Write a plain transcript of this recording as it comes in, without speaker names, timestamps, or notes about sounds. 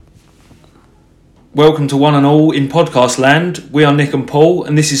Welcome to one and all in podcast land. We are Nick and Paul,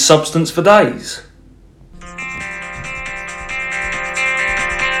 and this is Substance for Days.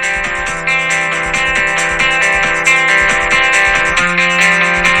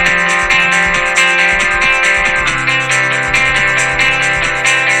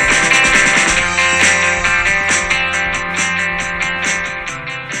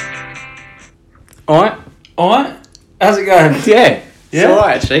 All right. How's it going? Yeah. It's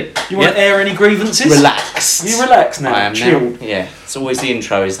alright actually. You want to air any grievances? Relax. You relax now. I am chilled. now. Yeah. It's always the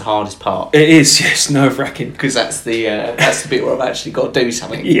intro is the hardest part. It is, yes, nerve-wracking. Because that's the bit where I've actually got to do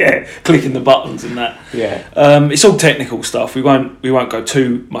something. Yeah, clicking the buttons and that. Yeah. It's all technical stuff. We won't go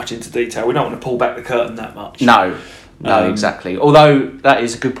too much into detail. We don't want to pull back the curtain that much. No, exactly. Although that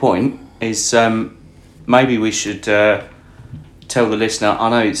is a good point. Is maybe we should tell the listener. I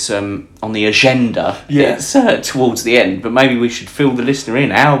know it's on the agenda. Yeah. It's towards the end, but maybe we should fill the listener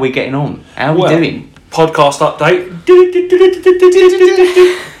in. How are we getting on? How are we doing? Podcast update.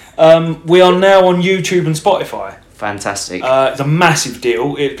 We are now on YouTube and Spotify. Fantastic. It's a massive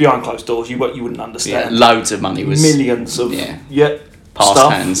deal. It's behind closed doors. You wouldn't understand. Yeah, loads of money was millions of past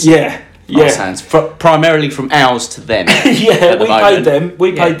stuff. hands. Past hands. Primarily from ours to them.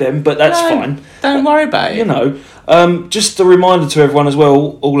 We paid them, but that's fine. Don't worry about it. You know, just a reminder to everyone as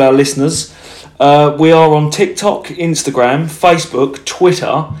well, all our listeners. We are on TikTok, Instagram, Facebook,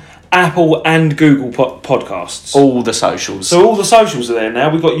 Twitter, Apple and Google podcasts. All the socials. So all the socials are there now.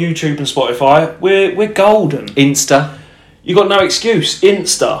 We've got YouTube and Spotify. We're golden. Insta. You got no excuse.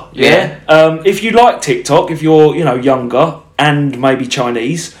 Insta. Yeah. If you like TikTok, if you're younger and maybe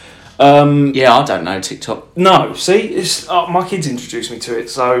Chinese. I don't know TikTok. No, see, it's my kids introduced me to it,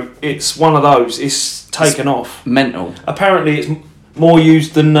 so it's one of those. It's taken off. Mental. Apparently, it's more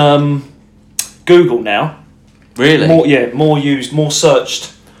used than Google now. Really? More used, more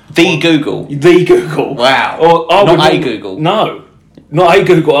searched. The Google. Wow. Or not a Google. No, not a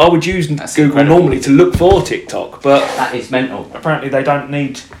Google. I would use That's Google incredible. Normally to look for TikTok, but that is mental. Apparently, they don't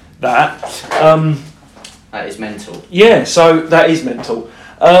need that. That is mental. Yeah, so that is mental.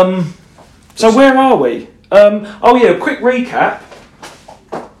 So where are we? Quick recap.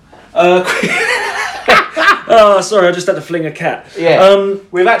 Sorry, I just had to fling a cat. Yeah.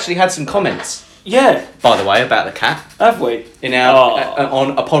 We've actually had some comments. Yeah. By the way, about the cat. Have we? In our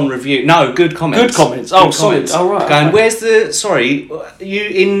upon review. No, good comments. Good comments. Oh, solid. Oh, right. Going, okay. where's the... Sorry, you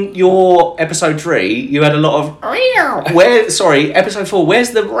in your episode 3, you had a lot of... episode 4,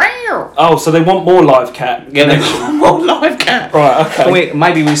 where's the... Oh, so they want more live cat. Yeah, they want more live cat. Right, okay.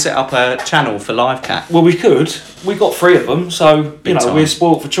 Maybe we set up a channel for live cat. Well, we could. We got 3 of them, so, we're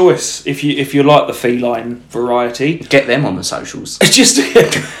spoilt for choice. If you like the feline variety. Get them on the socials. Just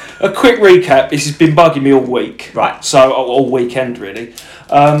a quick recap. This has been bugging me all week. Right. So, all weekend, really.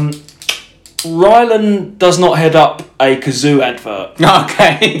 Rylan does not head up a kazoo advert.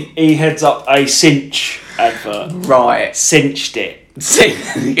 Okay. He heads up a cinch advert. Right. Cinched it.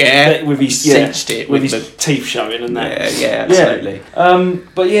 Yeah. With his cinched it. With his teeth showing and that. Yeah, absolutely.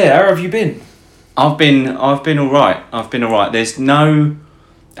 But yeah, how have you been? I've been all right. There's been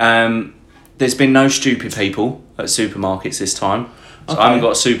no stupid people at supermarkets this time. So I haven't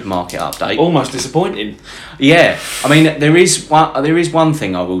got a supermarket update. Almost disappointing. Yeah, I mean there is one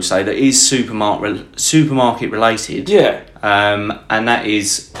thing I will say that is supermarket related. Yeah. And that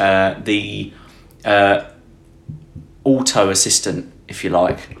is the auto assistant, if you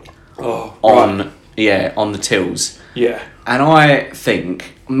like. Oh. On the tills. Yeah. And I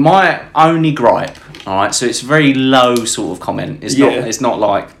think my only gripe, all right, so it's a very low sort of comment. It's not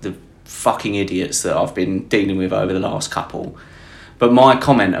like the fucking idiots that I've been dealing with over the last couple. But my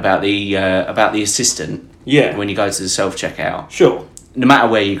comment about the assistant, when you go to the self-checkout, sure, no matter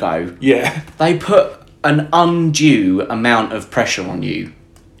where you go, they put an undue amount of pressure on you.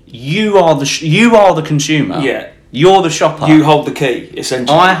 You are the consumer. Yeah. You're the shopper. You hold the key,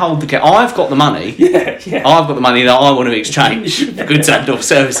 essentially. I hold the key. I've got the money. Yeah. I've got the money that I want to exchange for goods and/or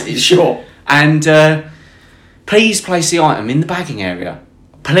services. Sure. And please place the item in the bagging area.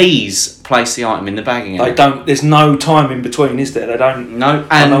 Please place the item in the bagging area. They don't. There's no time in between, is there? They don't. No.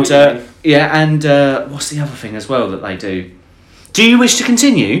 And what's the other thing as well that they do? Do you wish to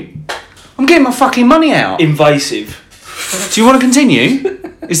continue? I'm getting my fucking money out. Invasive. Do you want to continue?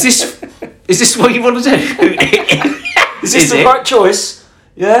 Is this what you want to do? Is this the right choice?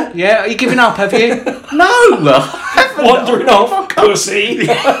 Yeah? Yeah, are you giving up, have you? No! Wandering off, pussy.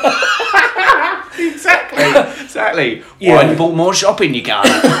 Exactly. Yeah. Why you bought more shopping, you go?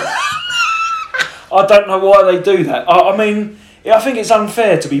 I don't know why they do that. I mean, I think it's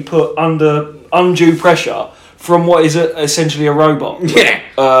unfair to be put under undue pressure from what is essentially a robot. Yeah.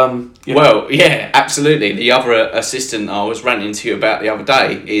 You know. Well, yeah, absolutely. The other assistant I was ranting to you about the other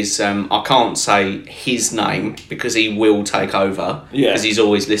day is I can't say his name because he will take over because he's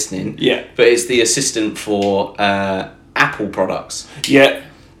always listening. Yeah. But it's the assistant for Apple products. Yeah.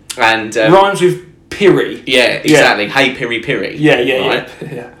 And rhymes with Piri. Yeah, exactly. Yeah. Hey, Piri Piri.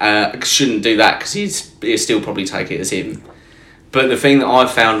 Yeah. Shouldn't do that because he'd still probably take it as him. But the thing that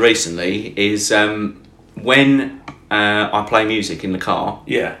I've found recently is when I play music in the car.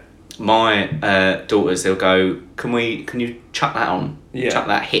 Yeah. My daughters, they'll go, can you chuck that on? Yeah. Chuck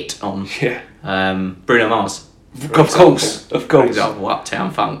that hit on. Yeah. Bruno Mars. Of course. For example,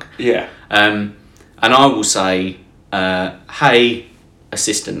 Uptown Funk. Yeah. And I will say, hey,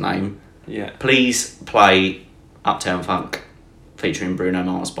 assistant name. Yeah. Please play Uptown Funk featuring Bruno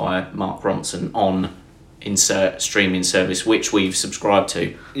Mars by Mark Ronson on insert streaming service which we've subscribed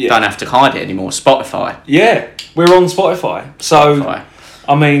to. Yeah. Don't have to hide it anymore. Spotify. Yeah. We're on Spotify. So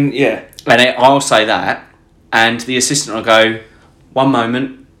I mean, yeah. And I'll say that, and the assistant will go, one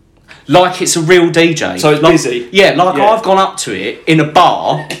moment, like it's a real DJ. So it's busy. Yeah, I've gone up to it in a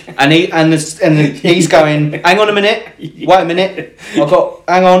bar, and he's going, hang on a minute, wait a minute,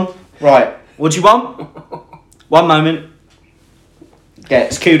 hang on, right, what do you want? One moment. Yeah,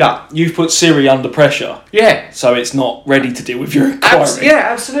 it's queued up. You've put Siri under pressure. Yeah. So it's not ready to deal with your inquiry. Yeah,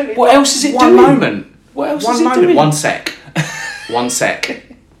 absolutely. What else is it doing? doing? One moment. What else is it doing? One sec. One sec.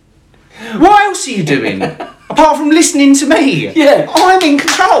 What else are you doing? Apart from listening to me? Yeah. I'm in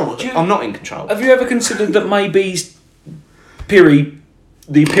control. I'm not in control. Have you ever considered that maybe Piri,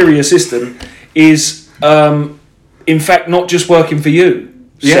 the Piri assistant, is in fact not just working for you?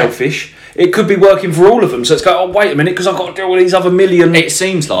 Yeah. Selfish. It could be working for all of them. So it's going, oh, wait a minute, because I've got to deal with these other million... It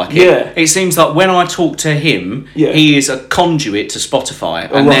seems like it. Yeah. It seems like when I talk to him, he is a conduit to Spotify,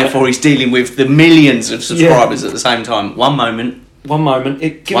 and therefore he's dealing with the millions of subscribers at the same time. One moment.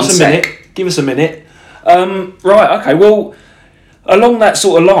 Give us a minute. Right, okay, well, along that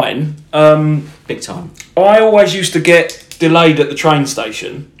sort of line... Big time. I always used to get delayed at the train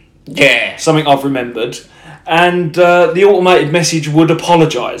station. Yeah. Something I've remembered. And the automated message would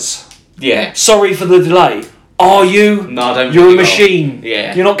apologise. Yeah. Sorry for the delay. Are you? No, I don't. You're a machine.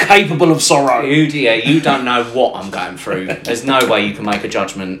 Yeah. You're not capable of sorrow. You don't know what I'm going through. There's no way you can make a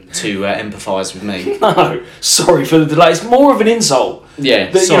judgment to empathise with me. No. Sorry for the delay. It's more of an insult.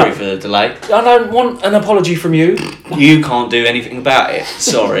 Yeah. Sorry for the delay. I don't want an apology from you. You can't do anything about it.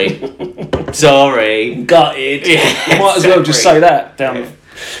 Sorry. Sorry. Gutted. Yeah. You might as well just say that down.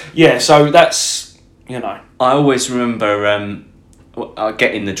 Yeah. So that's I always remember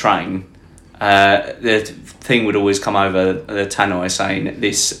getting the train. The thing would always come over the tannoy saying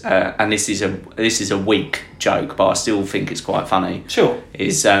this, and this is a weak joke, but I still think it's quite funny. Sure.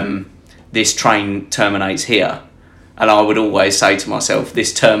 Is this train terminates here, and I would always say to myself,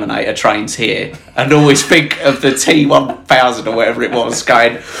 this Terminator train's here, and always think of the T1000 or whatever it was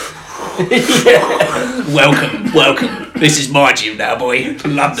going. Yeah. Welcome. This is my gym now, boy.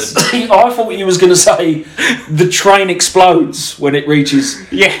 London. I thought you was going to say the train explodes when it reaches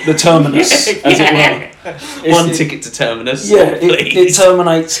the terminus, as it were. One ticket to terminus. Yeah, it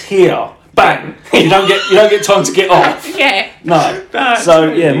terminates here. Bang! You don't get time to get off. Yeah. No. So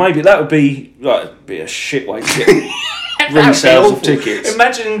totally. Maybe that would be a shit way to get resales of tickets.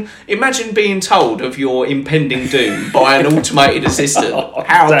 Imagine being told of your impending doom by an automated assistant.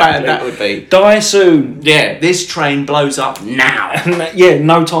 How bad that would be. Die soon. Yeah, this train blows up now.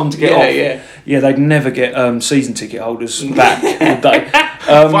 No time to get off. Yeah, they'd never get season ticket holders back, would they?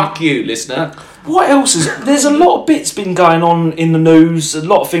 Fuck you, listener. What else there's a lot of bits been going on in the news, a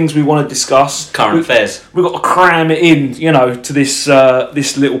lot of things we want to discuss. Current affairs. We've got to cram it in, to this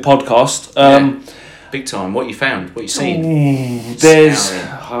little podcast. Big time. What you found? What you seen?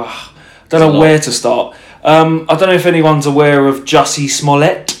 I don't know where to start. I don't know if anyone's aware of Jussie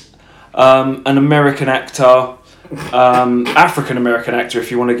Smollett, an American actor, African American actor,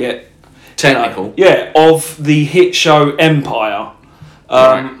 if you want to get technical. Of the hit show Empire,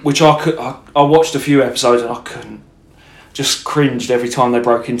 which I watched a few episodes and I couldn't. Just cringed every time they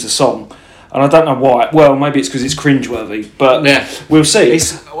broke into song. And I don't know why. Well, maybe it's because it's cringeworthy, but we'll see.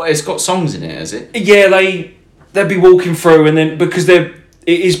 It's got songs in it, has it? Yeah, they'd be walking through, and then because it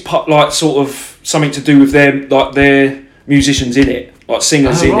is like sort of something to do with their musicians in it, like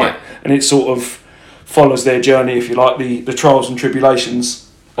singers in it, and it sort of follows their journey, if you like, the trials and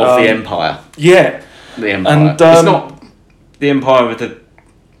tribulations of the Empire. Yeah, the Empire. And, it's not the Empire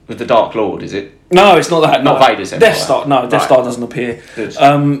with the Dark Lord, is it? No, it's not that. Not Vader's Empire. Death Star. No, Death Star doesn't appear.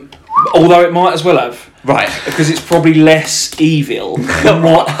 Although it might as well have. Right. Because it's probably less evil than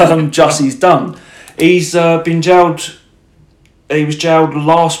what Jussie's done. He's been jailed. He was jailed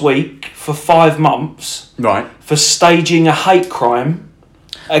last week for 5 months. Right. For staging a hate crime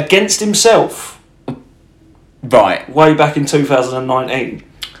against himself. Right. Way back in 2019.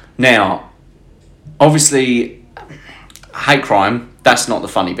 Now, obviously, hate crime, that's not the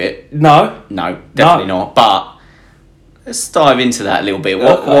funny bit. No. No, definitely not. But let's dive into that a little bit.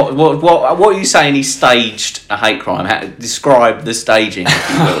 What are you saying he staged a hate crime? Describe the staging, if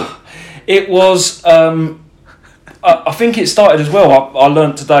you will. It was... I think it started as well. I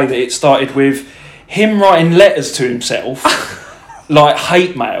learned today that it started with him writing letters to himself, like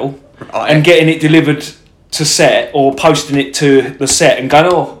hate mail, right. and getting it delivered to set or posting it to the set and going,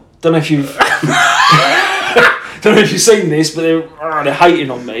 "Oh, don't know if you've seen this, but they're hating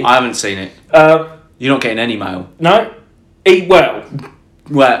on me." I haven't seen it. You're not getting any mail. No. Well,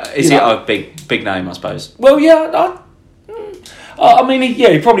 is it a big name? I suppose. Well, yeah. I mean,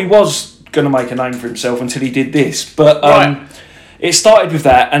 he probably was going to make a name for himself until he did this, but right. It started with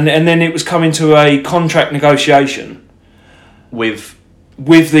that, and then it was coming to a contract negotiation with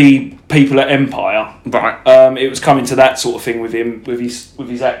the people at Empire. Right. It was coming to that sort of thing with him, with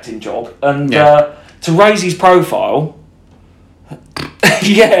his acting job, and to raise his profile.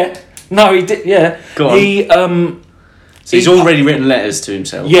 Yeah, no, he did. Yeah, go on. So he's already written letters to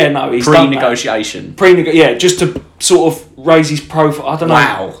himself. Yeah, no, he's pre-negotiation. Yeah, just to sort of raise his profile. I don't know.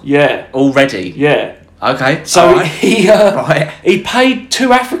 Wow. Yeah. Already. Yeah. Okay. So right. he paid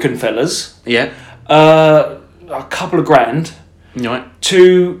 2 African fellas. Yeah. A couple of grand. Right.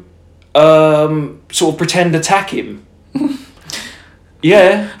 To sort of pretend attack him.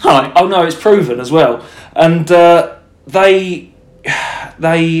 Yeah. Right. Oh no, it's proven as well. And they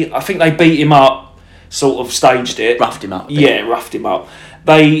I think they beat him up. Sort of staged it. Roughed him up. Yeah, roughed him up.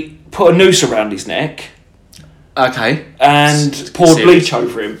 They put a noose around his neck. Okay. And poured bleach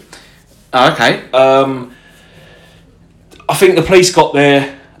over him. Okay. I think the police got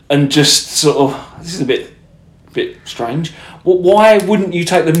there and just sort of... This is a bit strange. Well, why wouldn't you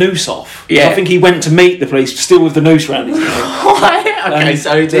take the noose off? Yeah. I think he went to meet the police still with the noose around his neck. Okay,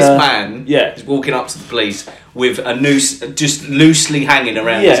 so this man is walking up to the police with a noose just loosely hanging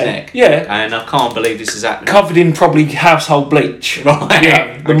around his neck. Yeah. And I can't believe this is happening. Covered in probably household bleach. Right.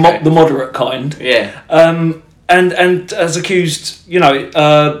 Yeah, the moderate kind. Yeah. And as accused,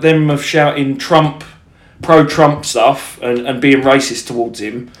 them of shouting pro-Trump stuff and being racist towards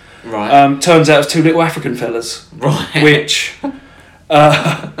him. Right. Turns out it's 2 little African fellas. Right. Which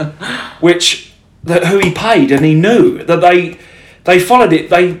who he paid, and he knew that they followed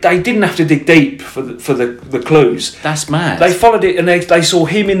it. They didn't have to dig deep for the clues. That's mad. They followed it, and they saw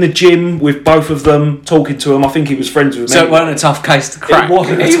him in the gym with both of them talking to him. I think he was friends with them. So it wasn't a tough case to crack. It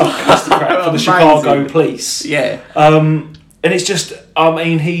wasn't a tough case to crack for the Chicago police. Yeah. And it's just, I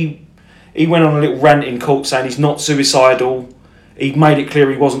mean, he went on a little rant in court saying he's not suicidal. He made it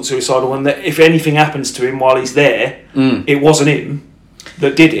clear he wasn't suicidal, and that if anything happens to him while he's there, it wasn't him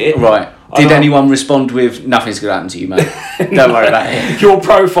that did it. Right. Did anyone respond with, "Nothing's going to happen to you, mate. Don't worry about it. Your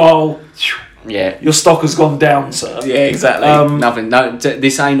profile, yeah, your stock has gone down, sir." Yeah, exactly. Nothing. No,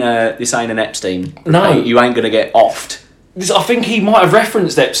 this ain't an Epstein. No, you ain't going to get offed. I think he might have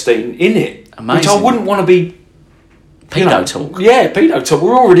referenced Epstein in it, amazing. Which I wouldn't want to be. Pedo talk. Yeah, pedo talk.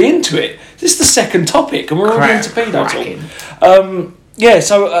 We're already into it. This is the second topic, and we're already into pedo talk.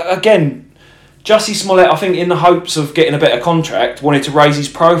 So again. Jussie Smollett, I think, in the hopes of getting a better contract, wanted to raise his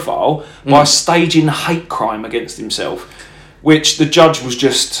profile by staging a hate crime against himself, which the judge was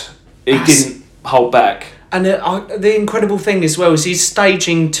didn't hold back. And the incredible thing as well is he's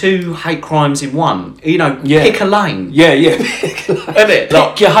staging 2 hate crimes in one. Pick a lane. Yeah. Pick a lane. Isn't it?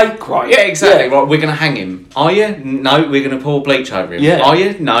 Pick your hate crime. Yeah, exactly. Yeah. Right, we're going to hang him. Are you? No, we're going to pour bleach over him. Yeah. Are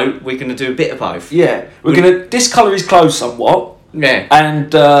you? No, we're going to do a bit of both. Yeah. We're going to discolour his clothes somewhat. Yeah.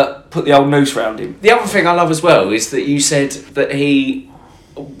 And put the old noose round him. The other thing I love as well is that you said that he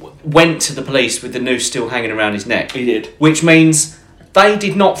went to the police with the noose still hanging around his neck. He did. Which means they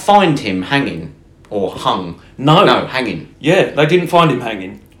did not find him hanging or hung. No, hanging. Yeah, they didn't find him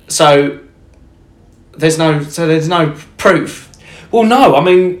hanging. So there's no proof. Well, no, I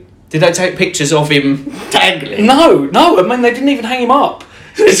mean, did they take pictures of him dangling? No, I mean, they didn't even hang him up.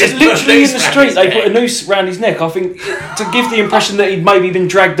 It's just literally in the street. They put a noose around his neck, I think, to give the impression that he'd maybe been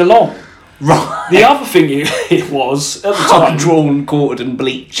dragged along. Right. The other thing it was at the time, drawn, quartered, and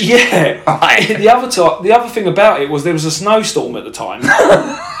bleached. Yeah. Right. The other thing about it was there was a snowstorm at the time,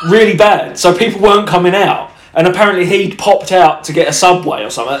 really bad. So people weren't coming out, and apparently he'd popped out to get a Subway or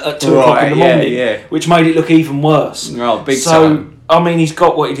something at 2 o'clock in the morning, which made it look even worse. Oh, big time. I mean, he's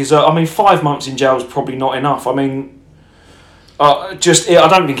got what he deserves. I mean, 5 months in jail is probably not enough. I mean. I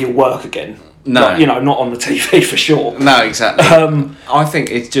don't think he'll work again. No. Like, you know, not on the TV for sure. No, exactly. I think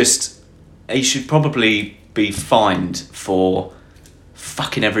it's just... He should probably be fined for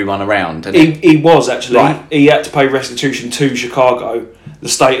fucking everyone around. He was, actually. Right. He had to pay restitution to Chicago, the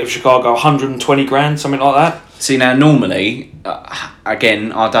state of Chicago, 120 grand, something like that. See, now normally,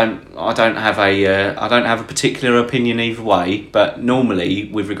 again, I don't have a particular opinion either way, but normally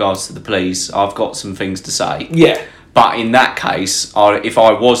with regards to the police, I've got some things to say. Yeah. But in that case, if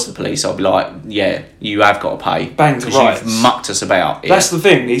I was the police, I'd be like, yeah, you have got to pay. Bang to rights. You've mucked us about. That's the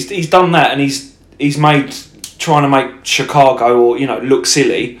thing. He's done that, and he's made trying to make Chicago or look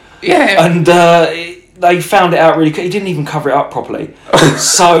silly. Yeah. And they found it out really. He didn't even cover it up properly,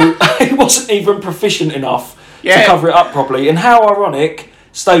 so he wasn't even proficient enough to cover it up properly. And how ironic,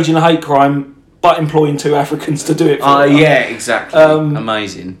 staging a hate crime but employing 2 Africans to do it for yeah, exactly.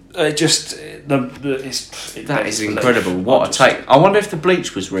 Amazing. That is incredible. What a take. I wonder if the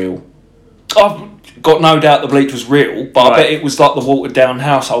bleach was real. I've got no doubt the bleach was real, but I bet it was like the watered down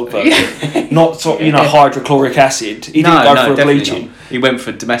household version. Not hydrochloric acid. He didn't go for a bleaching. Not. He went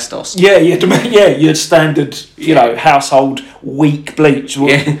for domestos. Yeah, your standard, household weak bleach,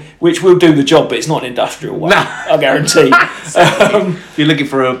 which will do the job, but it's not an industrial one. No. I guarantee. If you're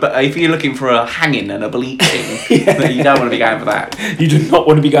looking for a hanging and a bleaching, then you don't want to be going for that. You do not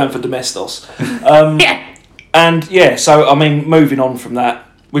want to be going for domestos. And so I mean, moving on from that,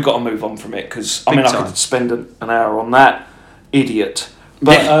 we've got to move on from it because I could spend an hour on that idiot.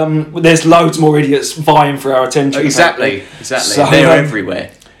 But there's loads more idiots vying for our attention. Exactly. So, they're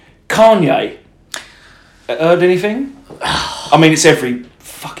everywhere. Kanye, heard anything? I mean, it's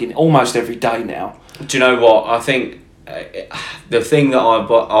almost every day now. Do you know what? I think the thing that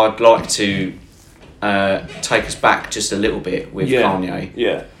I'd like to take us back just a little bit with Kanye.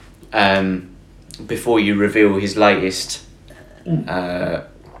 Yeah. Before you reveal his latest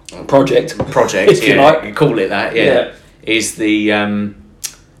project, if you like, you call it that. Yeah. Is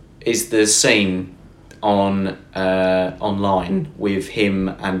the scene on online with him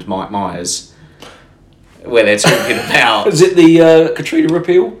and Mike Myers where they're talking about... Is it the Katrina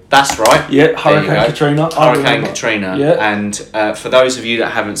repeal? That's right. Yeah, Hurricane Katrina. Hurricane Katrina. Yeah. And for those of you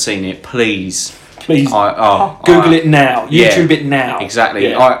that haven't seen it, please... Google it now. YouTube it now. Exactly.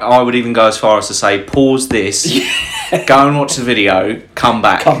 Yeah. I would even go as far as to say, pause this, go and watch the video, come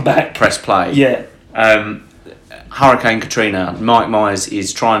back, press play. Yeah. Hurricane Katrina, Mike Myers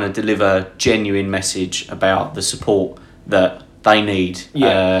is trying to deliver genuine message about the support that they need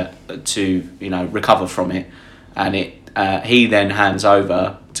to recover from it, and he then hands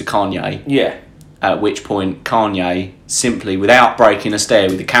over to Kanye. Yeah. At which point Kanye simply, without breaking a stare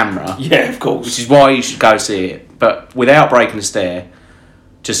with the camera, of course, which is why you should go see it, but without breaking a stare,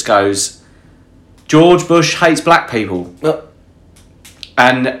 just goes, George Bush hates black people.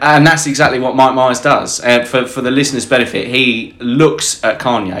 And that's exactly what Mike Myers does. For the listener's benefit, he looks at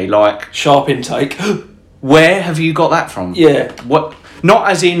Kanye like... Sharp intake. Where have you got that from? Yeah. What? Not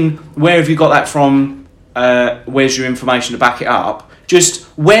as in, where have you got that from, where's your information to back it up? Just,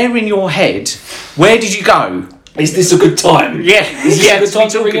 where in your head, where did you go? Is this a good time? Yeah. Is this a good time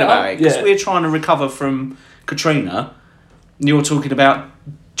to talking about it? Because we're trying to recover from Katrina, and you're talking about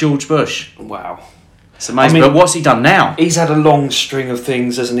George Bush. Wow. It's amazing. But what's he done now? He's had a long string of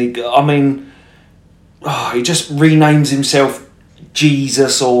things, hasn't he? I mean, he just renames himself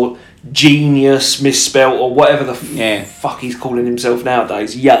Jesus or Genius misspelt or whatever the fuck he's calling himself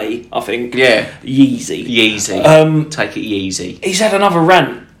nowadays. Yay, I think. Yeah. Yeezy. Take it Yeezy. He's had another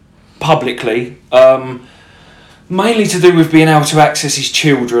rant publicly, mainly to do with being able to access his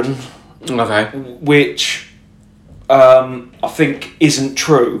children. Okay. Which I think isn't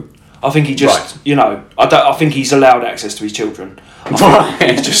true. I think he just, I think he's allowed access to his children. I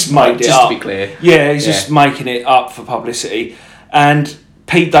think he's just made it up. Just to be clear. Yeah, he's just making it up for publicity. And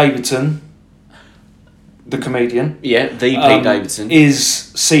Pete Davidson, the comedian, Pete Davidson, is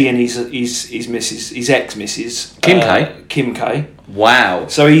seeing his missus, his ex-missus, Kim K. Wow.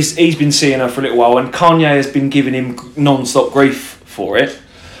 So he's been seeing her for a little while, and Kanye has been giving him non-stop grief for it.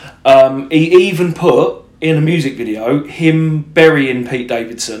 He even put in a music video him burying Pete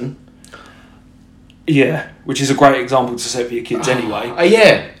Davidson. Yeah, which is a great example to set for your kids anyway.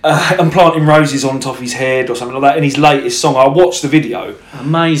 And planting roses on top of his head or something like that in his latest song. I watched the video.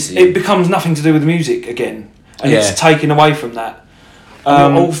 Amazing. It becomes nothing to do with the music again. And it's taken away from that.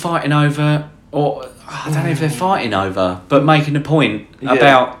 All fighting over, or I don't know if they're fighting over, but making a point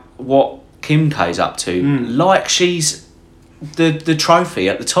about what Kim K's up to. Like she's the trophy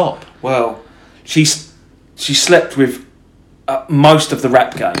at the top. Well, she slept with most of the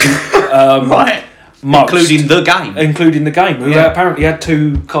rap game. Right. most. Including the game. Who apparently had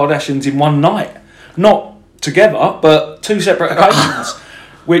 2 Kardashians in one night. Not together, but 2 separate occasions.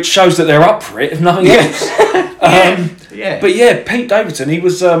 Which shows that they're up for it, if nothing else. But yeah, Pete Davidson, he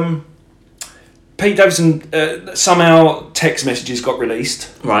was... Pete Davidson, somehow text messages got released.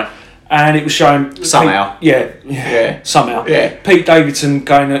 Right. And it was showing... Somehow. Somehow. Yeah. Pete Davidson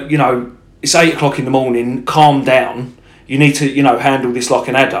going, it's 8 o'clock in the morning, calm down. You need to, handle this like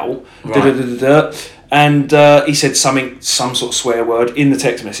an adult. Right. And he said some sort of swear word in the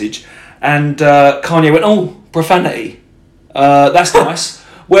text message. And Kanye went, oh, profanity. That's nice.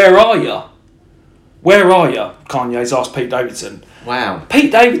 Where are you? Kanye's asked Pete Davidson. Wow.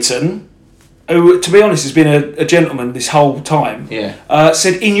 Pete Davidson, who, to be honest, has been a gentleman this whole time,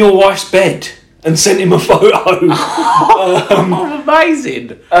 said, in your wife's bed, and sent him a photo.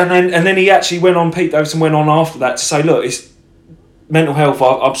 Amazing. And then he actually Pete Davidson went on after that to say, look, it's mental health,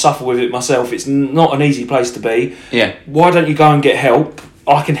 I've suffered with it myself, it's not an easy place to be. Yeah. Why don't you go and get help?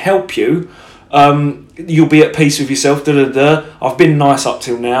 I can help you. You'll be at peace with yourself. I've been nice up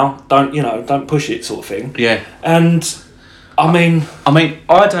till now. Don't push it, sort of thing. Yeah. And I mean,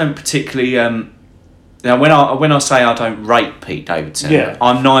 I don't particularly. Now, when I say I don't rate Pete Davidson,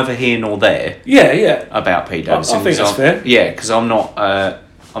 I'm neither here nor there. Yeah. About Pete Davidson, I think that's fair. Yeah, because I'm not. I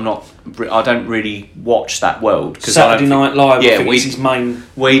don't really watch that world. Cause Saturday Night Live. Yeah, I think it's his main.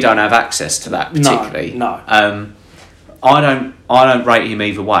 We don't have access to that particularly. No. I don't rate him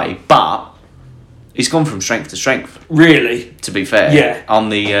either way, but he's gone from strength to strength. Really? To be fair. Yeah. On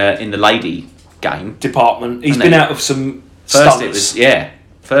the in the lady game department, he's been out of some. First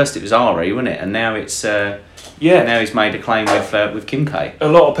it was Ari, wasn't it? And now it's now he's made a claim with Kim K. A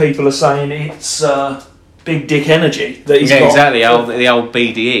lot of people are saying it's big dick energy that he's got. Exactly. The old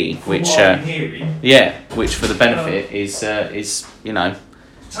BDE, which which for the benefit is just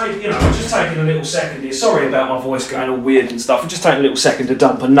taking a little second here. Sorry about my voice going all weird and stuff. I'm just taking a little second to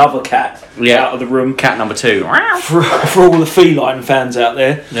dump another cat out of the room. Cat number 2. For all the feline fans out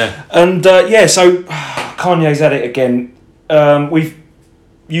there. Yeah. And so Kanye's at it again.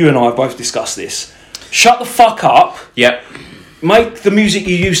 You and I have both discussed this. Shut the fuck up. Yep. Make the music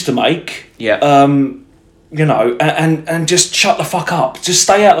you used to make. Yeah. And just shut the fuck up. Just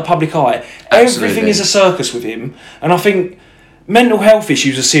stay out of the public eye. Absolutely. Everything is a circus with him. And I think mental health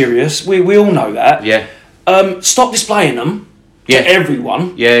issues are serious. We all know that. Yeah. Stop displaying them to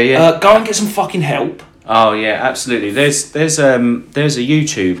everyone. Yeah. Go and get some fucking help. Oh yeah, absolutely. There's a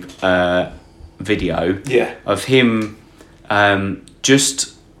YouTube video of him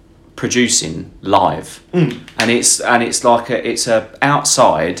just producing live, and it's like it's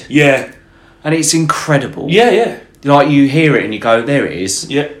outside, and it's incredible. Like you hear it and you go, there it is.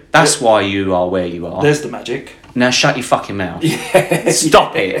 That's why you are where you are. There's the magic. Now shut your fucking mouth.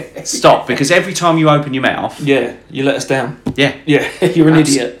 Stop it. Stop, because every time you open your mouth, you let us down. You're an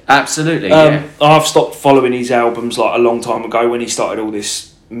idiot. Absolutely. I've stopped following his albums like a long time ago when he started all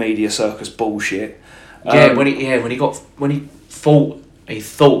this media circus bullshit. When he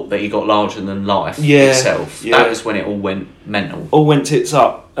thought that he got larger than life itself. That was when it all went mental. All went tits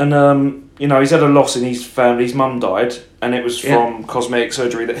up. And he's had a loss in his family. His mum died, and it was from cosmetic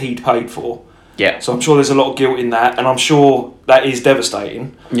surgery that he'd paid for. Yeah. So I'm sure there's a lot of guilt in that, and I'm sure that is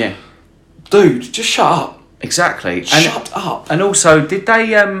devastating. Yeah. Dude, just shut up. Exactly. Shut up. And also, did they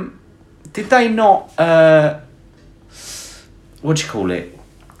not what do you call it?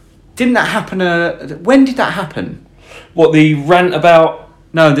 Didn't that happen? When did that happen? What, the rant about?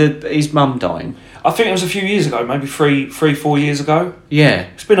 No, his mum dying. I think it was a few years ago, maybe 4 years ago. Yeah.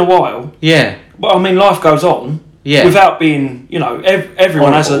 It's been a while. Yeah. But I mean, life goes on. Yeah. Without being,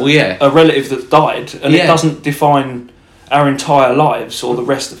 everyone has a relative that died, and it doesn't define our entire lives or the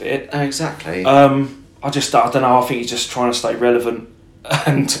rest of it. Exactly. I don't know. I think he's just trying to stay relevant,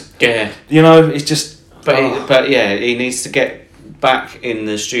 and it's just. But he needs to get back in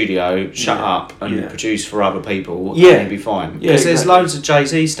the studio, shut up, and produce for other people. And he'll be fine. Because there's loads of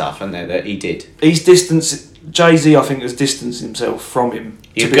Jay-Z stuff in there that he did. Jay-Z, I think, has distanced himself from him.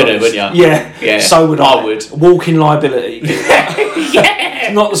 You could have, wouldn't you? Yeah. So would I. I would. Walking liability.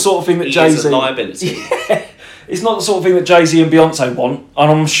 It's not the sort of thing that Jay-Z... is a liability. It's not the sort of thing that Jay-Z and Beyonce want,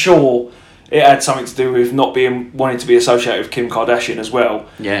 and I'm sure it had something to do with not wanting to be associated with Kim Kardashian as well.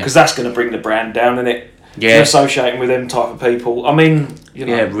 Yeah. Because that's going to bring the brand down, isn't it? Yeah. You're associating with them type of people. I mean,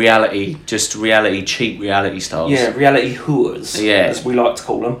 reality, cheap reality stars. Yeah, reality whores, as we like to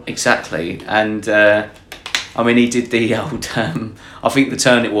call them. Exactly. And, he did the old, I think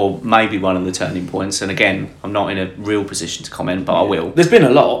maybe one of the turning points, and again, I'm not in a real position to comment, but I will. There's been a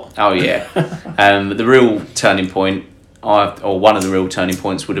lot. Oh, yeah. The real turning point, or one of the real turning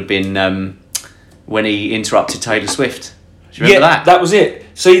points would have been when he interrupted Taylor Swift. Do you remember that? That was it.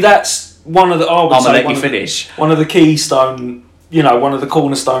 See, that's one of the... I'm going to let you finish. One of the keystone, one of the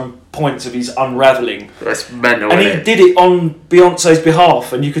cornerstone points of his unravelling. That's mental, and he did it on Beyonce's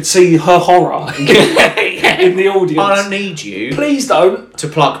behalf, and you could see her horror in the audience. I don't need you. Please don't. To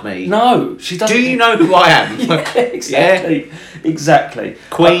plug me. No, she doesn't. Do you know who I am? Yeah, exactly. Yeah? Exactly.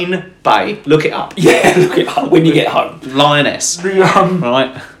 Queen Bey. Look it up. Yeah, look it up when you get home. Lioness.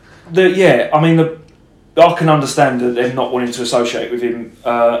 Right. I can understand that they're not wanting to associate with him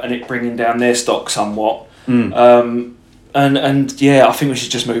and it bringing down their stock somewhat. And I think we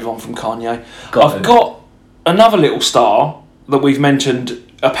should just move on from Kanye. I've got another little star that we've mentioned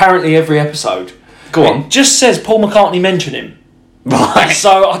apparently every episode. Go on. It just says Paul McCartney mention him. Right.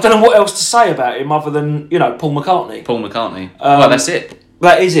 So I don't know what else to say about him other than, Paul McCartney. Paul McCartney. Well, that's it.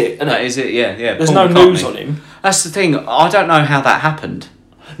 That is it. That is it, yeah. There's no news on him. That's the thing. I don't know how that happened.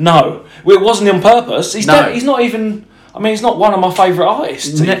 No. Well, it wasn't on purpose. He's not even... he's not one of my favourite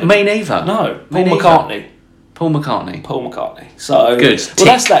artists. Me neither. No. Paul McCartney. Paul McCartney. So... Good. Well,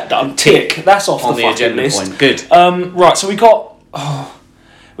 that's that done. Tick. That's off on the the fucking agenda list. point. Good. Right, so we got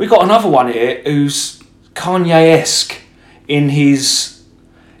another one here who's Kanye-esque in his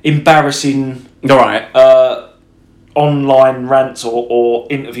embarrassing... All right. online rants or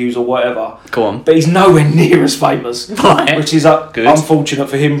interviews or whatever. Go on. But he's nowhere near as famous. Right. Which is unfortunate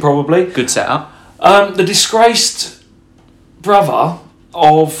for him, probably. Good setup. The disgraced brother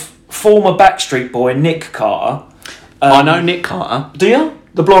of former Backstreet Boy Nick Carter. I know Nick Carter. Do you?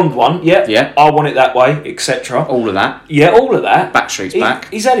 The blonde one, yeah. Yeah. I want it that way, etc. All of that. Yeah, all of that. Backstreet's back.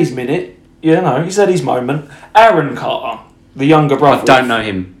 He's had his minute. He's had his moment. Aaron Carter, the younger brother. I don't know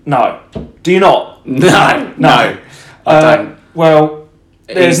him. No. Do you not? No. I don't. Well,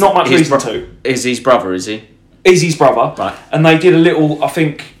 there's not much reason to. Is his brother, is he? Is his brother. Right. And they did a little, I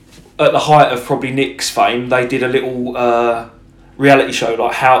think, at the height of probably Nick's fame, they did a little reality show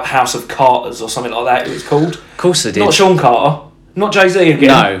like House of Carters or something like that it was called. Of course they did. Not Sean Carter. Not Jay-Z again.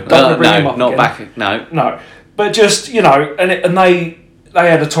 No. Don't bring him up not again. back. No. No. But just, and they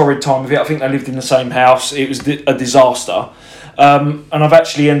had a torrid time with it. I think they lived in the same house. It was a disaster. And I've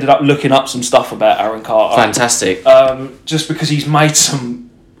actually ended up looking up some stuff about Aaron Carter. Fantastic. Just because he's made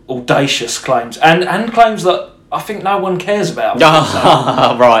some audacious claims and claims that I think no one cares about.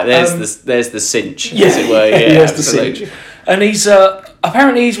 Right, there's the cinch, as it were. Yeah, there's the cinch. And he's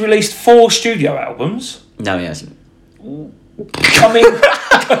apparently he's released 4 studio albums. No, he hasn't. I mean,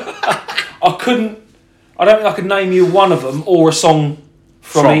 I don't think I could name you one of them or a song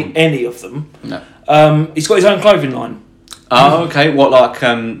from any of them. No. He's got his own clothing line. Oh, okay. What, like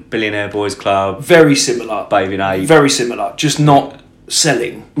Billionaire Boys Club? Very similar. Bathing Ape? Very similar, just not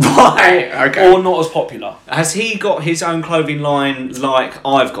selling. Right, okay. Or not as popular. Has he got his own clothing line like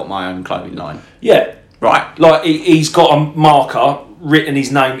I've got my own clothing line? Yeah. Right. Like, he's got a marker, written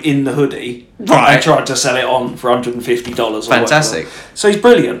his name in the hoodie, right, and tried to sell it on for $150 or Fantastic. whatever. So he's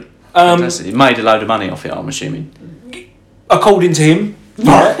brilliant. Fantastic. He made a load of money off it, I'm assuming. According to him.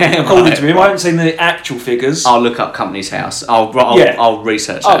 According to him. I haven't seen the actual figures. I'll look up Company's House. I'll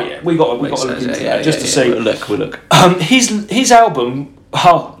research that. Oh yeah, we got to look into that just to see. We'll look. His album.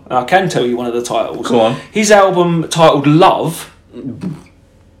 Oh, I can tell you one of the titles. Go on. His album titled Love.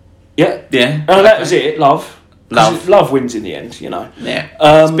 Yeah. Yeah. That was it. Love. Love wins in the end. Yeah.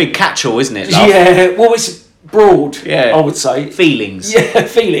 It's a big catch-all, isn't it? Love? Yeah. Well, it's broad. Yeah. I would say. Feelings. Yeah,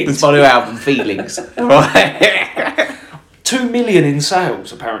 feelings. It's my new album, Feelings. Right. 2 million in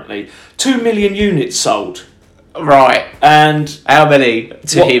sales, apparently. 2 million units sold. Right. And how many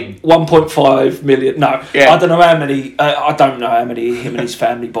to him? 1.5 million. No. Yeah. I don't know how many. I don't know how many him and his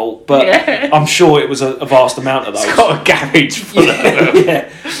family bought, but I'm sure it was a vast amount of those. He's got a garage full of them. Yeah.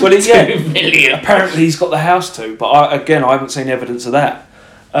 Well, 2 million. Apparently he's got the house too, but I haven't seen evidence of that.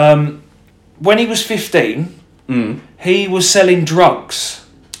 When he was 15, he was selling drugs.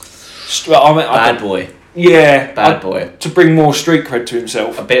 Bad boy. Yeah, bad boy. To bring more street cred to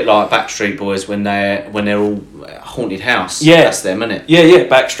himself. A bit like Backstreet Boys when they're all haunted house. Yeah, that's them, isn't it? Yeah.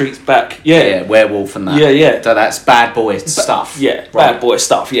 Backstreet's back. Yeah, werewolf and that. Yeah. So that's bad boy stuff. Yeah, right. Bad boy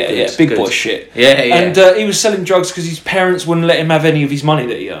stuff. Yeah, good, big boy shit. Yeah. And he was selling drugs because his parents wouldn't let him have any of his money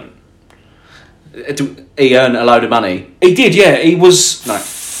that he earned. He earned a load of money. He did. Yeah, he was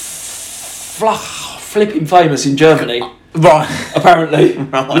flipping famous in Germany. Right. Apparently.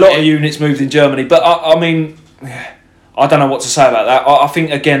 Right. A lot of units moved in Germany. But I mean, I don't know what to say about that. I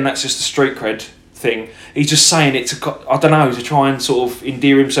think, again, that's just a street cred thing. He's just saying it to, I don't know, to try and sort of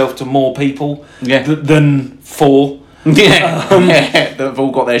endear himself to more people than 4. Yeah. They've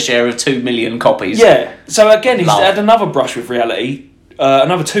all got their share of 2 million copies. Yeah. So again, he's had another brush with reality.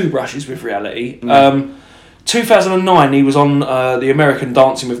 another 2 brushes with reality. 2009, he was on the American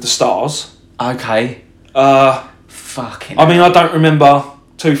Dancing with the Stars. Okay. Fucking. I mean, I don't remember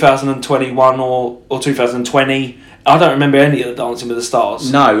 2021 or 2020. I don't remember any of the Dancing with the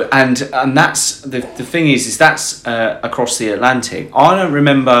Stars. No, and that's the thing is that's across the Atlantic. I don't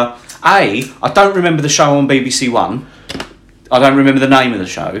remember. I don't remember the show on BBC One. I don't remember the name of the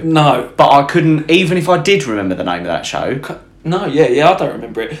show. No, but I couldn't. Even if I did remember the name of that show. No, I don't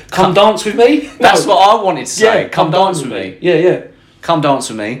remember it. Come Dance With Me? That's what I wanted to say. Come Dance With Me. Yeah. Come Dance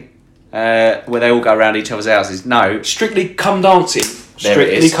With Me. Where they all go around each other's houses. No. Strictly Come Dancing.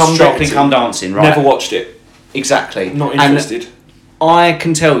 Strictly Come Dancing, right. Never watched it. Exactly. Not interested. And I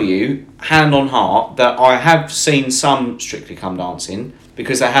can tell you, hand on heart, that I have seen some Strictly Come Dancing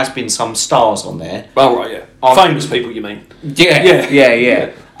because there has been some stars on there. Oh, right, yeah. Famous people, you mean?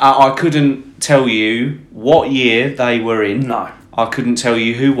 Yeah. I couldn't tell you what year they were in. No. I couldn't tell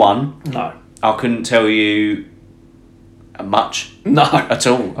you who won. No. I couldn't tell you much. No. At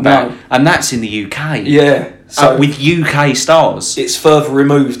all. About, and that's in the UK. Yeah. So with UK stars. It's further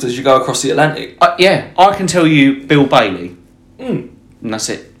removed as you go across the Atlantic. Yeah. I can tell you Bill Bailey. And that's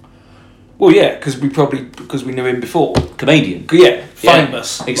it. Well, yeah, because we knew him before. Comedian. Yeah.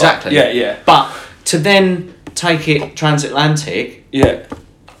 Famous. Exactly. Yeah. But to then take it transatlantic. Yeah.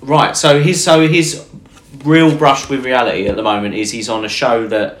 Right, so his real brush with reality at the moment is he's on a show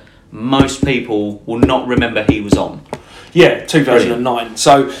that most people will not remember he was on. Yeah, 2009.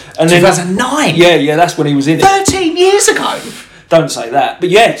 So, and 2009? Yeah, that's when he was in it. 13 years ago? Don't say that,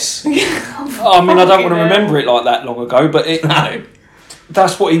 but yes. I mean, I don't want to remember it like that long ago, but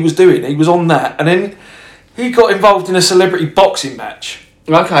that's what he was doing. He was on that, and then he got involved in a celebrity boxing match.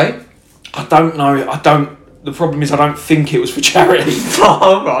 Okay. I don't know, the problem is I don't think it was for charity.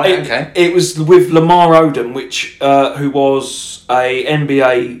 Oh, right, okay. It was with Lamar Odom, who was a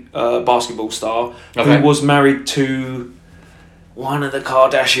NBA basketball star, who was married to one of the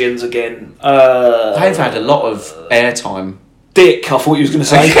Kardashians again. They've had a lot of airtime. Dick, I thought you was going to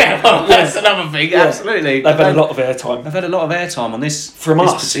say. That's another thing, absolutely. They've had a lot of airtime. They've had a lot of airtime on this. From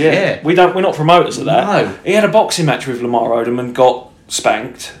us, yeah. We're not promoters of that. No. He had a boxing match with Lamar Odom and got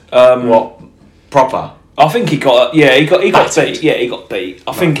spanked. What? Proper? I think he got beat. Yeah, he got beat.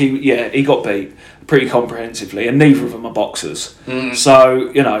 I think he got beat pretty comprehensively, and neither of them are boxers.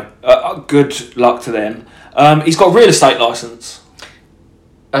 So good luck to them. He's got a real estate license.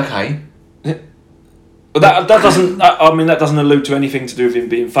 Okay. But that doesn't. That doesn't allude to anything to do with him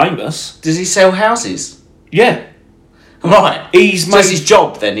being famous. Does he sell houses? Yeah. Right. He's made his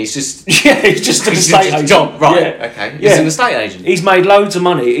job then. He's just he's just an estate agent. Job, right? Yeah. Okay. He's an estate agent. He's made loads of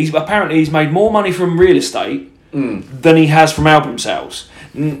money. He's made more money from real estate than he has from album sales.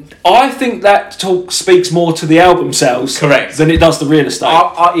 I think that talk speaks more to the album sales, correct, than it does the real estate.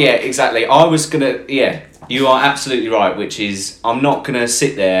 Yeah, exactly. I was gonna. Yeah, you are absolutely right. Which is, I'm not gonna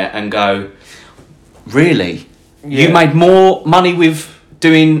sit there and go, really, you made more money with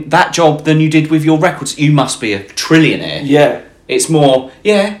doing that job than you did with your records. You must be a trillionaire. Yeah. It's more,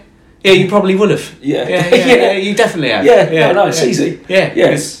 you probably would have. Yeah, you definitely have. Yeah. No, it's easy. Yeah.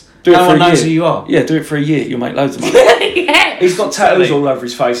 Do it no for one a knows year. Who you are. Yeah, do it for a year. You'll make loads of money. Yeah. He's got tattoos all over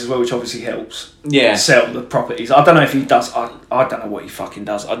his face as well, which obviously helps. Yeah. Sell the properties. I don't know if he does. I don't know what he fucking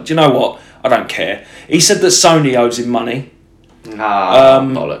does. Do you know what? I don't care. He said that Sony owes him money.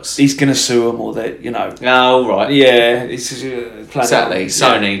 Bollocks. He's going to sue them, or that, Oh, right. Yeah. It's, exactly.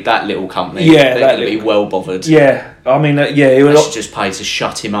 Sony, that little company. Yeah, they're going to be well bothered. Yeah. I mean, They should just pay to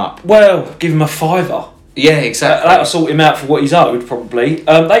shut him up. Well, give him a $5. Yeah, exactly. That'll sort him out for what he's owed, probably.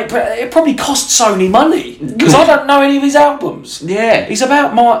 It probably cost Sony money, because I don't know any of his albums. Yeah. He's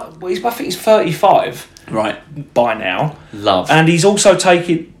about I think he's 35. Right. By now. Love. And he's also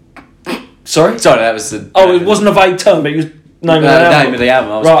taken... Sorry, that was the... Oh, it wasn't a vague term, but it was... Name of the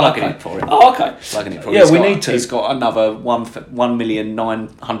album. I was plugging it for him. Oh, okay. Plugging it for him. Yeah, we need to. He's got another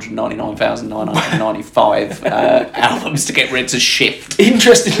 1,999,995 albums to get rid to shift.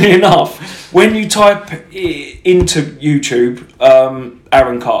 Interestingly enough, when you type into YouTube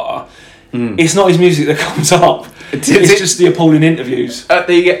Aaron Carter, it's not his music that comes up. It's just the appalling interviews.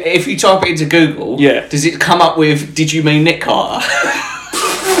 If you type it into Google, does it come up with "Did you mean Nick Carter"?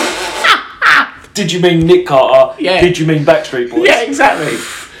 Did you mean Nick Carter? Yeah. Did you mean Backstreet Boys? Yeah, exactly.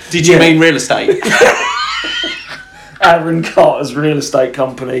 Did you mean real estate? Aaron Carter's real estate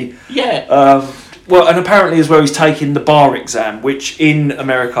company. Yeah. Well, and apparently as well, he's taking the bar exam, which in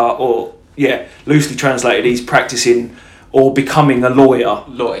America, loosely translated, he's practicing or becoming a lawyer.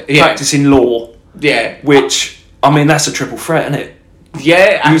 Yeah. Practicing law. Yeah. Which, I mean, that's a triple threat, isn't it?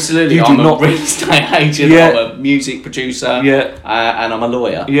 Yeah, absolutely. You do I'm a not real estate agent. Yeah. I'm a music producer. Yeah. And I'm a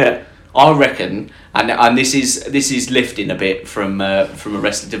lawyer. Yeah. I reckon, and this is lifting a bit from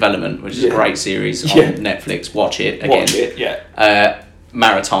Arrested Development, which is a great series on Netflix. Watch it again. Watch it. Yeah.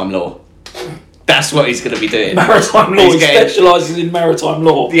 Maritime law. That's what he's going to be doing. Maritime law. He specialises in maritime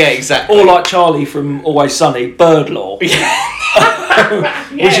law. Yeah, exactly. Or like Charlie from Always Sunny, bird law. Which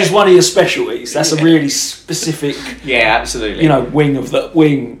is one of your specialties. That's a really specific. Yeah, absolutely.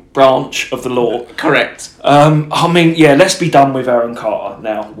 Wing branch of the law. Correct. Let's be done with Aaron Carter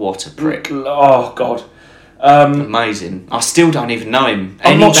now. What a prick. Oh God. Amazing. I still don't even know him.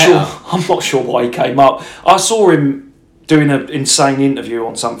 I'm not sure why he came up. I saw him doing an insane interview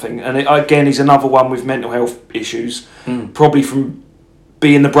on something, and again, he's another one with mental health issues, probably from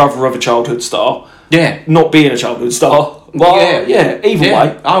being the brother of a childhood star. Yeah. Not being a childhood star. Well, either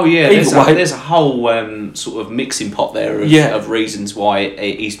way. Oh, yeah. There's a whole sort of mixing pot there of reasons why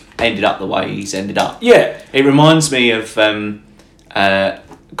he's ended up the way he's ended up. Yeah. It reminds me of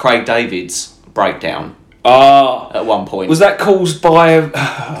Craig David's breakdown. At one point. Was that caused by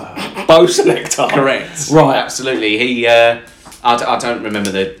Bo Selector? Correct. Right. Absolutely. He. I don't remember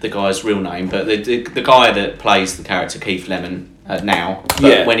the guy's real name, but the guy that plays the character Keith Lemon now.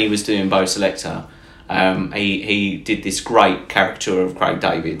 But when he was doing Bo Selector, he did this great caricature of Craig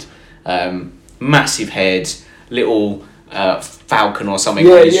David, massive head, little falcon or something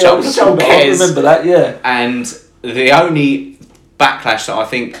on his shoulders. I remember that. Yeah. And the only backlash that I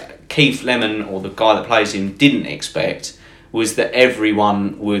think Keith Lemon, or the guy that plays him, didn't expect was that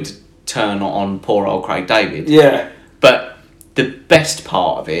everyone would turn on poor old Craig David. Yeah. But the best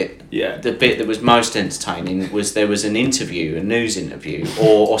part of it, the bit that was most entertaining, was there was an interview, a news interview,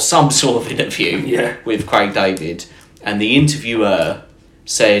 or some sort of interview with Craig David, and the interviewer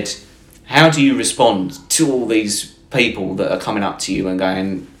said, "How do you respond to all these people that are coming up to you and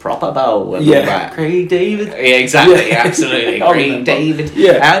going, proper bow and all that?" Craig David. Yeah, exactly, absolutely. Craig David.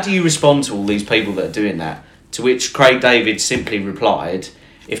 Yeah. How do you respond to all these people that are doing that? To which Craig David simply replied,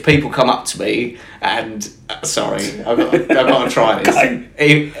 "If people come up to me and... sorry, I've got to try this.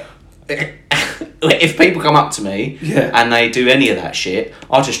 Okay. If people come up to me and they do any of that shit,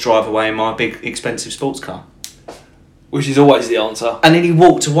 I'll just drive away in my big, expensive sports car." Which is always the answer. And then he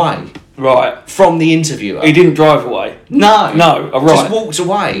walked away. Right. From the interviewer. He didn't drive away? No. Right. Just walked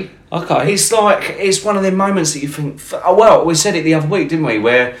away. Okay. It's one of them moments that you think, well, we said it the other week, didn't we,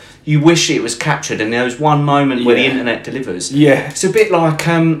 where you wish it was captured and there was one moment where the internet delivers. Yeah. It's a bit like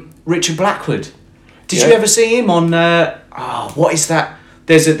Richard Blackwood. Did you ever see him on, what is that?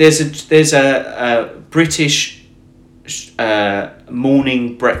 There's a British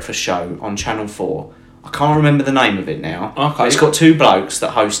morning breakfast show on Channel 4. I can't remember the name of it now. Okay. It's got two blokes that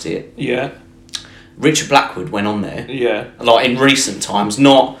host it. Yeah. Richard Blackwood went on there. Yeah. Like in recent times,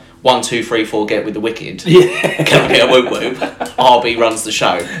 not 1, 2, 3, 4, get with the wicked. Yeah. Can I get a whoop whoop? RB runs the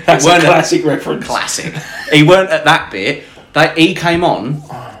show. That's a classic reference. Classic. He weren't at that bit. He came on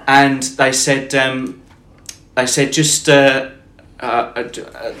and they said just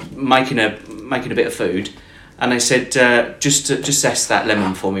making a bit of food, and they said just zest that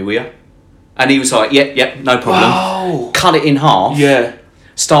lemon for me, will you? And he was like, yeah, no problem. Oh. Cut it in half. Yeah.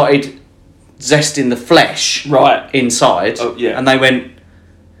 Started zesting the flesh inside. Oh, yeah. And they went,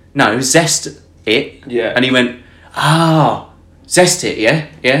 no, zest it. Yeah. And he went, zest it, yeah.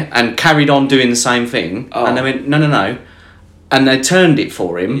 And carried on doing the same thing. Oh. And they went, no. And they turned it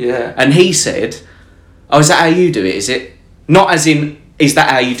for him. Yeah. And he said, "Oh, is that how you do it? Is it not as in? Is that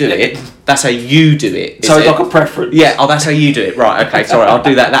how you do it? That's how you do it. So it's like a preference. Yeah. Oh, that's how you do it. Right. Okay. Sorry. I'll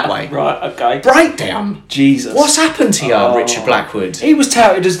do that way. Right. Okay. Breakdown. Jesus. What's happened to you, Richard Blackwood? He was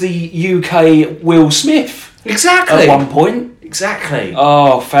touted as the UK Will Smith. Exactly. At one point. Exactly.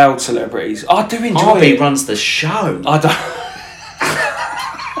 Oh, failed celebrities. I do enjoy it. RB runs the show. I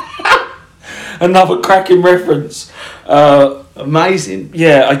don't. Another cracking reference. Amazing.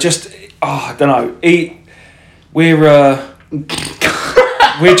 Yeah, I don't know.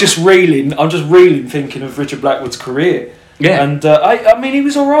 We're just reeling. I'm just reeling thinking of Richard Blackwood's career. Yeah. And I mean, he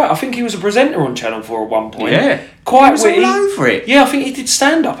was all right. I think he was a presenter on Channel 4 at one point. Yeah. Quite witty. All over it. Yeah, I think he did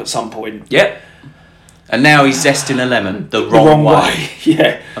stand up at some point. Yeah. And now he's zesting a lemon the wrong way.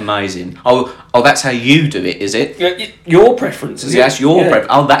 Yeah. Amazing. Oh, that's how you do it, is it? Yeah, your preference, is it? That's your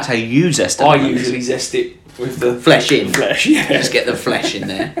preference. Oh, that's how you zest a lemon. I usually zest it with the flesh in. Flesh, yeah. Just get the flesh in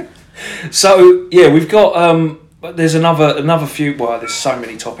there. So, yeah, we've got... there's another few... Well, there's so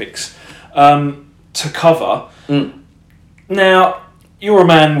many topics to cover. Now, you're a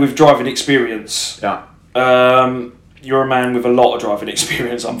man with driving experience. Yeah. you're a man with a lot of driving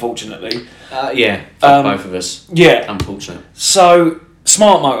experience, unfortunately. Yeah, both of us. Yeah. Unfortunate. So,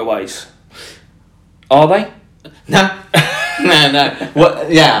 smart motorways. Are they? No. No.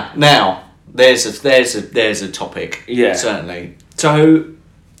 Well, yeah, now, there's a topic. Yeah. Certainly. So,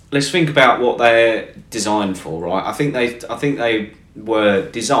 let's think about what they're designed for, right? I think they were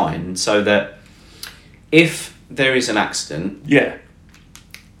designed so that if there is an accident... Yeah.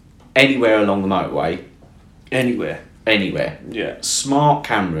 Anywhere along the motorway... Anywhere. Yeah. Smart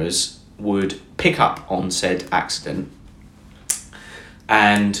cameras would pick up on said accident,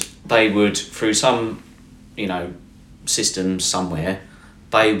 and they would, through some, system somewhere,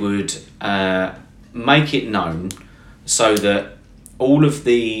 they would make it known so that all of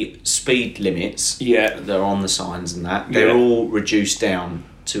the speed limits that are on the signs and that, they're all reduced down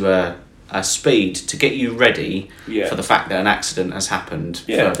to a speed to get you ready for the fact that an accident has happened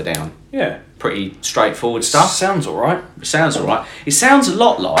further down. Yeah. Pretty straightforward stuff. Sounds alright. It sounds a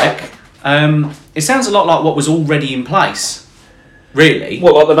lot like what was already in place. Really.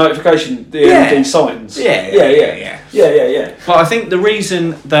 What, like the notification, the LED signs? Yeah. But I think the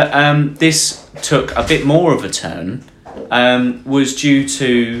reason that this took a bit more of a turn was due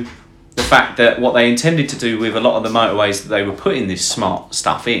to the fact that what they intended to do with a lot of the motorways that they were putting this smart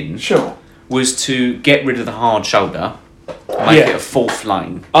stuff in was to get rid of the hard shoulder, make it a fourth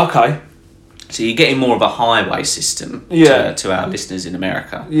lane. Okay. So you're getting more of a highway system to our listeners in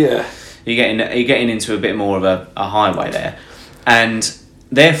America. Yeah. You're getting into a bit more of a highway there. And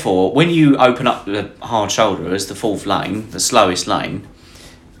therefore, when you open up the hard shoulder as the fourth lane, the slowest lane,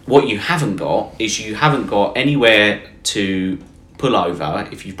 what you haven't got is you haven't got anywhere to pull over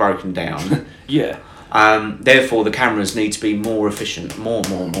if you've broken down. Therefore, the cameras need to be more efficient,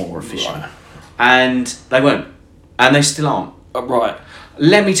 more efficient. Right. And they weren't. And they still aren't. Right.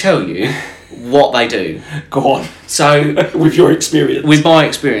 Let me tell you what they do. Go on. So, with your experience. With my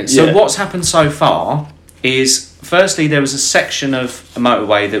experience. So what's happened so far is, firstly, there was a section of a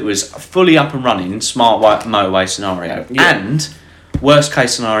motorway that was fully up and running, smart motorway scenario. Yeah. And, worst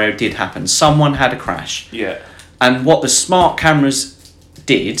case scenario did happen. Someone had a crash. Yeah. And what the smart cameras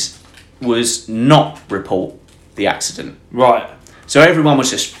did was not report the accident. Right. So everyone was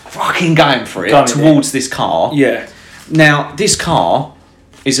just fucking going for it towards this car. Yeah. Now, this car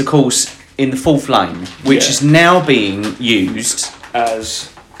is, of course, in the fourth lane, which is now being used as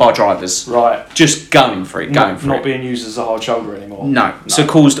by drivers. Right. Just going for it, Not being used as a hard shoulder anymore. No. So it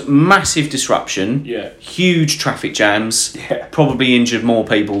caused massive disruption. Yeah. Huge traffic jams. Yeah. Probably injured more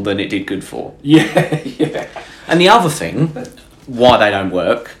people than it did good for. Yeah. And the other thing, why they don't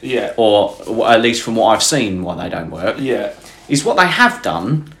work, or at least from what I've seen, why they don't work, is what they have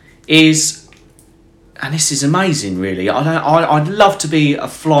done is, and this is amazing, really. I'd love to be a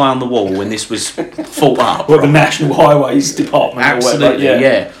fly on the wall when this was thought up. Well, the National Highways Department. Absolutely,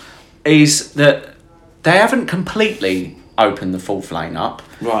 yeah. Is that they haven't completely opened the fourth lane up.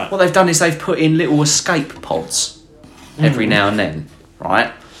 Right. What they've done is they've put in little escape pods every now and then,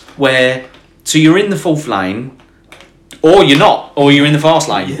 right? So you're in the fourth lane, or you're not, or you're in the fast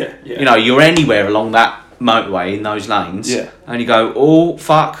lane. Yeah. You're anywhere along that motorway in those lanes. Yeah. And you go, oh,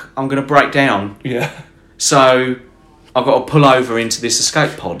 fuck, I'm going to break down. Yeah. So I've got to pull over into this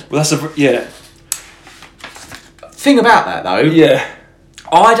escape pod. Well, that's Thing about that, though. Yeah.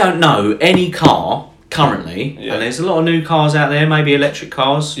 I don't know any car currently, and there's a lot of new cars out there, maybe electric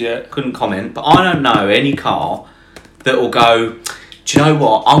cars. Yeah. Couldn't comment, but I don't know any car that will go, do you know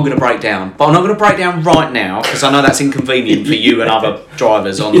what, I'm going to break down, but I'm not going to break down right now because I know that's inconvenient for you and other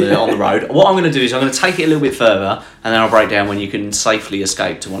drivers on the road. What I'm going to do is I'm going to take it a little bit further and then I'll break down when you can safely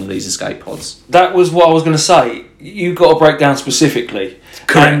escape to one of these escape pods. That was what I was going to say. You've got to break down specifically.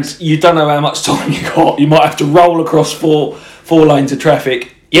 Correct. And you don't know how much time you got. You might have to roll across four lanes of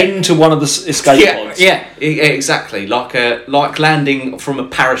traffic into one of the escape pods. Yeah, exactly. Like landing from a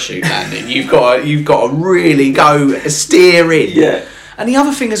parachute landing. You've got to really go steer in. Yeah. And the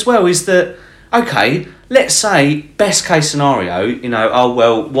other thing as well is that, okay, let's say best case scenario,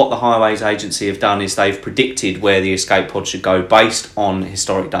 what the Highways Agency have done is they've predicted where the escape pod should go based on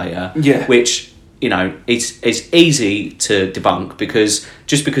historic data. Yeah. Which, it's easy to debunk because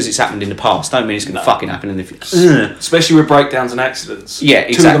just because it's happened in the past don't mean it's going to fucking happen in the future. Especially with breakdowns and accidents. Yeah,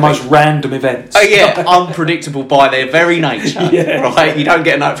 exactly. Two of the most random events. Oh yeah, unpredictable by their very nature. Right? You don't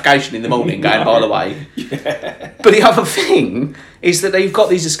get a notification in the morning going, by the way. Yeah. But the other thing is that they've got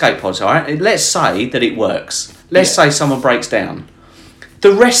these escape pods, alright? Let's say that it works. Let's say someone breaks down.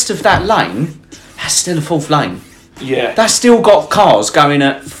 The rest of that lane, that's still a fourth lane. Yeah. That's still got cars going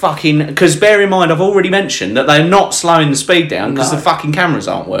at fucking... Because bear in mind, I've already mentioned that they're not slowing the speed down because the fucking cameras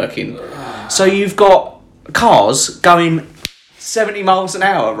aren't working. So you've got cars going 70 miles an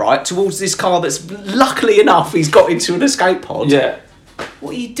hour, right, towards this car that's luckily enough he's got into an escape pod. Yeah.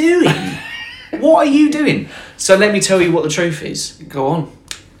 What are you doing? What are you doing? So let me tell you what the truth is. Go on.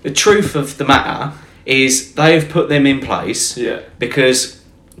 The truth of the matter is they've put them in place because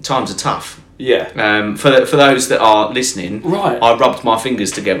times are tough. Yeah. For those that are listening, right. I rubbed my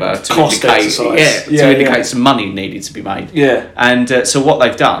fingers together to Cost indicate some money needed to be made. Yeah. And so what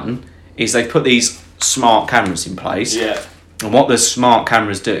they've done is they've put these smart cameras in place. Yeah. And what the smart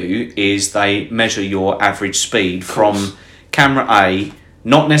cameras do is they measure your average speed from camera A,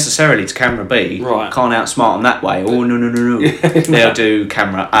 not necessarily to camera B. Right. Can't outsmart them that way. Oh, no. They'll do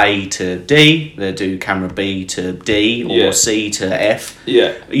camera A to D, they'll do camera B to D, or C to F.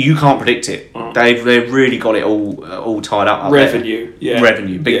 Yeah. You can't predict it. They've really got it all tied up Revenue. there. Yeah.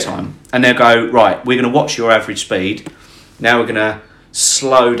 Revenue, big time. And they'll go, right, we're going to watch your average speed. Now we're going to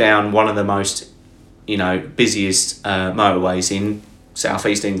slow down one of the most busiest motorways in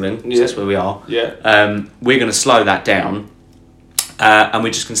southeast England. Yeah. That's where we are. Yeah. We're going to slow that down, and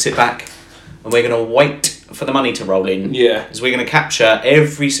we're just going to sit back, and we're going to wait for the money to roll in. Yeah. Because we're going to capture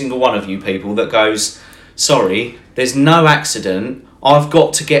every single one of you people that goes, sorry, there's no accident. I've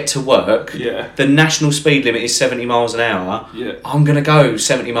got to get to work. Yeah. The national speed limit is 70 miles an hour. Yeah. I'm going to go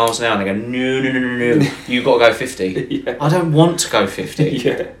 70 miles an hour. And they go, no. You've got to go 50. Yeah. I don't want to go 50.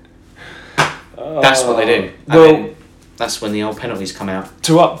 Yeah. That's what they do. And that's when the old penalties come out.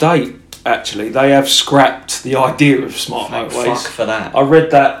 To update, actually, they have scrapped the idea of smart motorways. Fuck for that. I read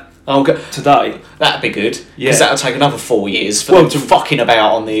that today. That'd be good. Yeah. Because that'll take another 4 years for them to fucking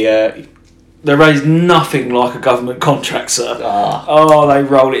about on the... They raise nothing like a government contract, sir. Ah. Oh, they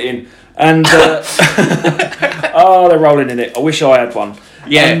roll it in. And... they're rolling in it. I wish I had one.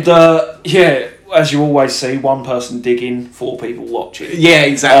 Yeah. And, as you always see, one person digging, 4 people watching. Yeah,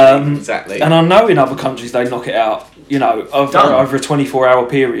 exactly. Exactly. And I know in other countries they knock it out, over a 24-hour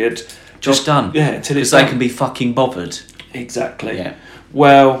period. Just done. Yeah, until it's because they can be fucking bothered. Exactly. Yeah.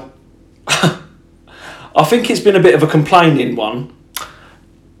 Well, I think it's been a bit of a complaining one.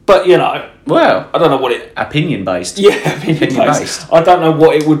 But, well, I don't know what it... Opinion based. Yeah, opinion based. I don't know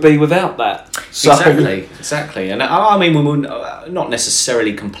what it would be without that. So, Exactly. And I mean, we were not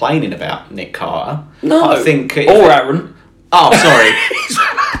necessarily complaining about Nick Carter. No. I think... Or Aaron. Oh, sorry.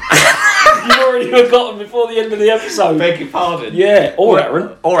 You've already forgotten before the end of the episode. Beg your pardon. Yeah, or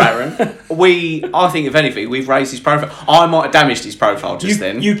Aaron. I think, if anything, we've raised his profile. I might have damaged his profile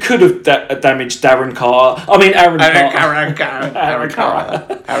then. You could have damaged Darren Carter. I mean, Aaron Carter. Aaron Carter.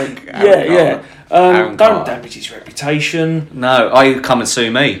 Yeah. Don't damage his reputation. No, come and sue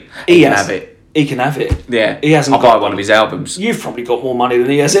me. He can have it. He can have it. Yeah. He hasn't. I'll buy one of his albums. You've probably got more money than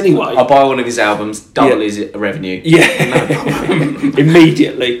he has anyway. I'll buy one of his albums, double his revenue. Yeah. No problem.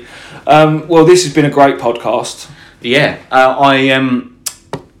 Immediately. Well, this has been a great podcast. Yeah.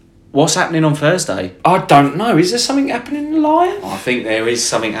 What's happening on Thursday? I don't know. Is there something happening live? I think there is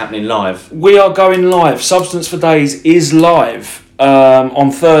something happening live. We are going live. Substance for Days is live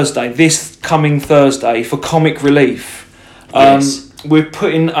on Thursday, this coming Thursday, for Comic Relief. Yes. We're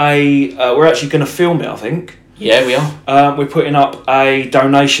putting we're actually going to film it, I think. Yeah, we are. We're putting up a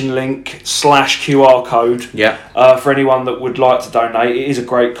donation link / QR code. Yeah. For anyone that would like to donate. It is a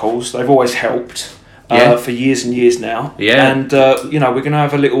great cause. They've always helped for years and years now. Yeah. And we're going to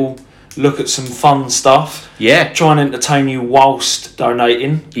have a little look at some fun stuff. Yeah. Try and entertain you whilst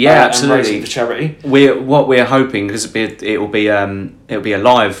donating. Yeah, absolutely. And raising for charity. What we're hoping, because it'll be a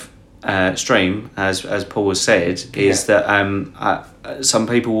live stream, as Paul has said, is that some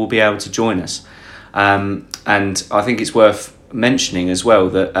people will be able to join us. And I think it's worth mentioning as well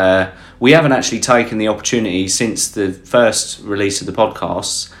that we haven't actually taken the opportunity since the first release of the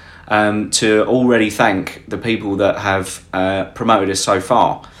podcasts to already thank the people that have promoted us so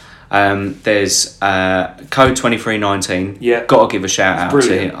far. There's Code 2319. Yeah. Got to give a shout out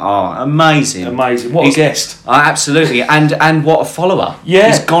to him. Oh, amazing. What a guest. Absolutely. And what a follower. Yeah.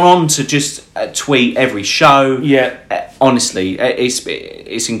 He's gone on to just tweet every show. Yeah. Honestly,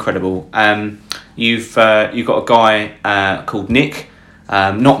 it's incredible. You've got a guy called Nick,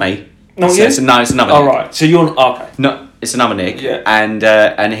 not me. Not you? It's another Nick. All right. So you're okay. No, it's another Nick. Yeah.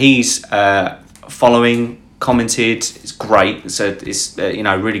 And he's following, commented. It's great. So it's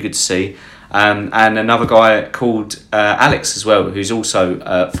really good to see. And another guy called Alex as well, who's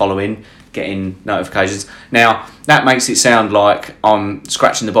also following, getting notifications. Now that makes it sound like I'm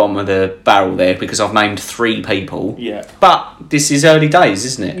scratching the bottom of the barrel there because I've named 3 people. Yeah. But this is early days,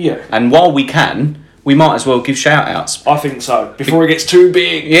 isn't it? Yeah. And while we can, we might as well give shout outs. I think so. Before it gets too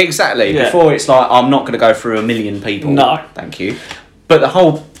big. Yeah, exactly. Yeah. Before it's like, I'm not going to go through 1 million people. No. Thank you. But the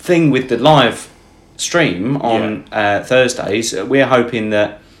whole thing with the live stream on Thursdays, we're hoping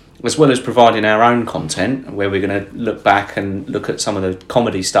that, as well as providing our own content, where we're going to look back and look at some of the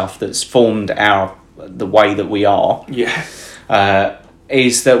comedy stuff that's formed the way that we are. Yeah.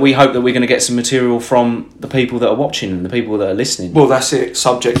 Is that we hope that we're going to get some material from the people that are watching and the people that are listening. Well, that's it.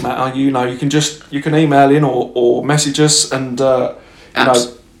 Subject matter. You can email in or message us, and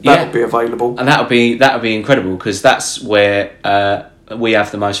that'll be available. And that'll be incredible, because that's where we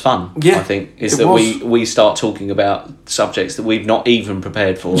have the most fun. Yeah, I think is that we start talking about subjects that we've not even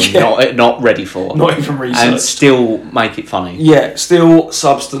prepared for, and not ready for, not even researched, and still make it funny. Yeah, still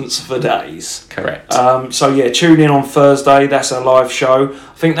substance for days. Correct. So tune in on Thursday. That's our live show.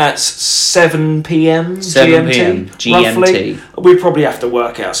 I think that's 7 p.m. 7 p.m. GMT. Roughly. We probably have to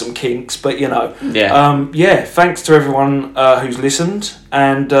work out some kinks, but thanks to everyone who's listened,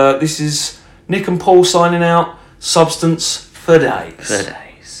 and this is Nick and Paul signing out. Substance for days.